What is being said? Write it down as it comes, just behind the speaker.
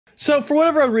So for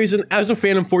whatever reason, as a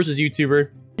Phantom Forces YouTuber,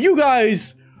 you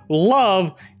guys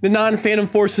love the non-Phantom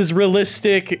Forces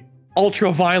realistic,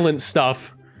 ultra-violent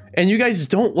stuff. And you guys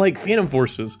don't like Phantom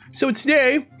Forces. So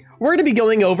today, we're gonna be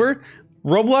going over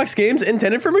Roblox games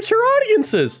intended for mature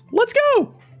audiences. Let's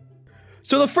go!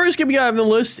 So the first game we have on the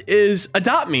list is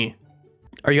Adopt Me.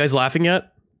 Are you guys laughing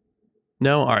yet?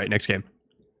 No? Alright, next game.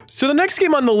 So the next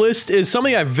game on the list is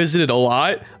something I've visited a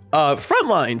lot.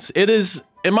 Frontlines. It is,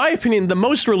 in my opinion, the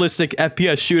most realistic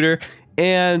FPS shooter.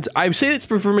 And I say it's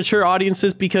for mature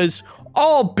audiences because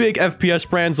all big FPS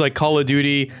brands like Call of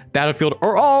Duty, Battlefield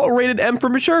are all rated M for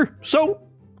mature. So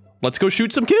let's go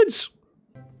shoot some kids.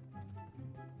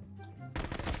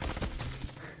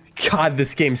 God,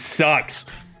 this game sucks.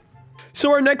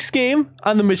 So our next game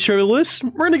on the mature list,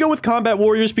 we're gonna go with Combat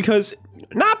Warriors because,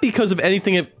 not because of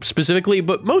anything specifically,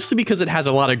 but mostly because it has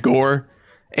a lot of gore.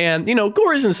 And, you know,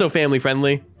 gore isn't so family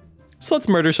friendly. So let's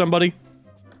murder somebody.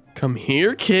 Come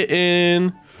here,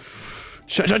 kitten.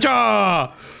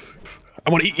 Cha-cha-cha! I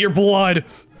want to eat your blood.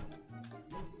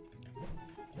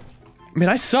 Man,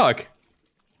 I suck.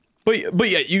 But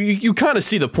yeah, you kind of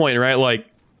see the point, right? Like,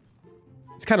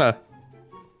 it's a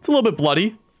little bit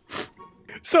bloody.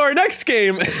 So our next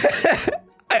game,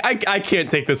 I can't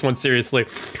take this one seriously.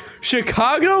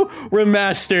 Chicago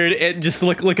Remastered, and just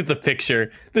look at the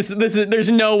picture. There's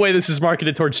no way this is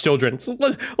marketed towards children. So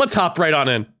let's hop right on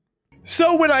in.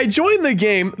 So when I joined the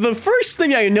game, the first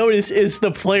thing I notice is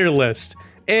the player list.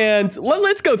 And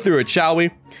let's go through it, shall we?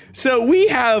 So we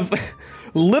have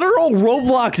literal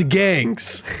Roblox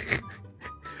gangs.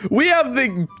 We have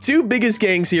the two biggest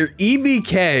gangs here,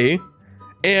 EVK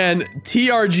and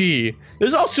TRG.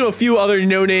 There's also a few other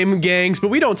no-name gangs, but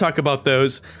we don't talk about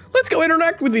those. Let's go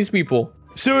interact with these people.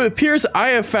 So it appears I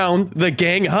have found the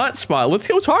gang hotspot. Let's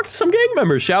go talk to some gang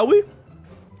members, shall we?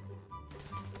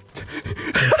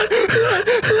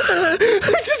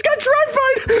 I just got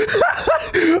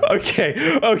drive-by'd.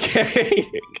 Okay.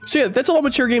 So yeah, that's all the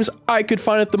mature games I could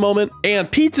find at the moment.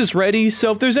 And pizza's ready,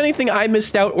 so if there's anything I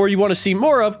missed out or you want to see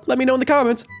more of, let me know in the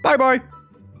comments. Bye-bye.